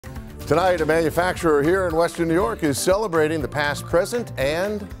Tonight, a manufacturer here in Western New York is celebrating the past, present,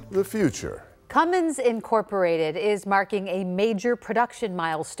 and the future. Cummins Incorporated is marking a major production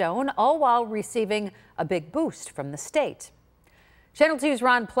milestone, all while receiving a big boost from the state. Channel 2's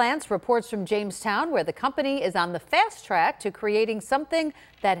Ron Plants reports from Jamestown, where the company is on the fast track to creating something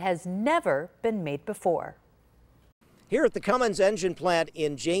that has never been made before. Here at the Cummins engine plant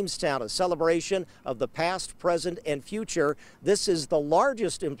in Jamestown, a celebration of the past, present, and future. This is the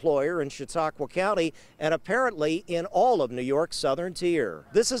largest employer in Chautauqua County and apparently in all of New York's southern tier.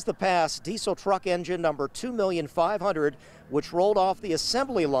 This is the past diesel truck engine number 2,500,000, which rolled off the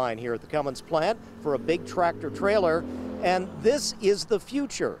assembly line here at the Cummins plant for a big tractor trailer. And this is the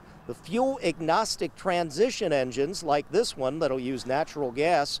future. The fuel-agnostic transition engines like this one that'll use natural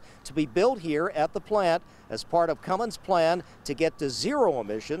gas to be built here at the plant as part of Cummins' plan to get to zero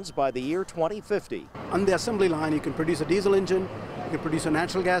emissions by the year 2050. On the assembly line, you can produce a diesel engine, you can produce a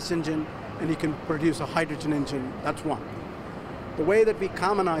natural gas engine, and you can produce a hydrogen engine. That's one. The way that we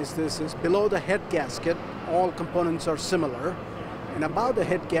commonize this is below the head gasket, all components are similar, and above the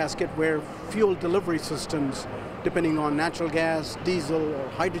head gasket where fuel delivery systems, depending on natural gas, diesel, or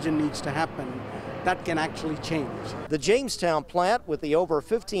hydrogen needs to happen, that can actually change. The Jamestown plant, with the over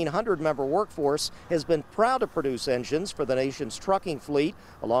 1,500-member workforce, has been proud to produce engines for the nation's trucking fleet,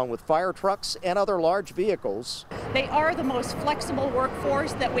 along with fire trucks and other large vehicles. They are the most flexible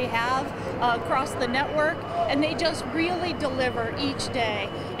workforce that we have across the network, and they just really deliver each day.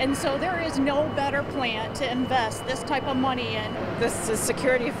 And so there is no better plant to invest this type of money in. This is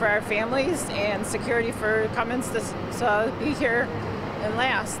security for our families and security for Cummins to be here and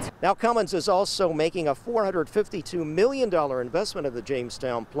last. Now, Cummins is also making a $452 million investment in the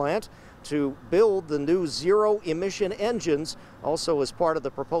Jamestown plant to build the new zero-emission engines, also as part of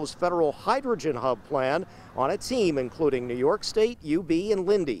the proposed federal hydrogen hub plan, on a team including New York State, UB, and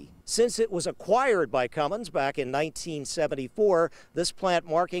Lindy. Since it was acquired by Cummins back in 1974, this plant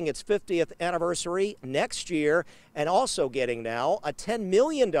marking its 50th anniversary next year, and also getting now a $10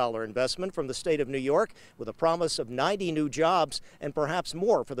 million investment from the state of New York with a promise of 90 new jobs and perhaps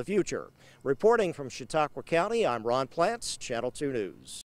more for the future. Reporting from Chautauqua County, I'm Ron Plants, Channel 2 News.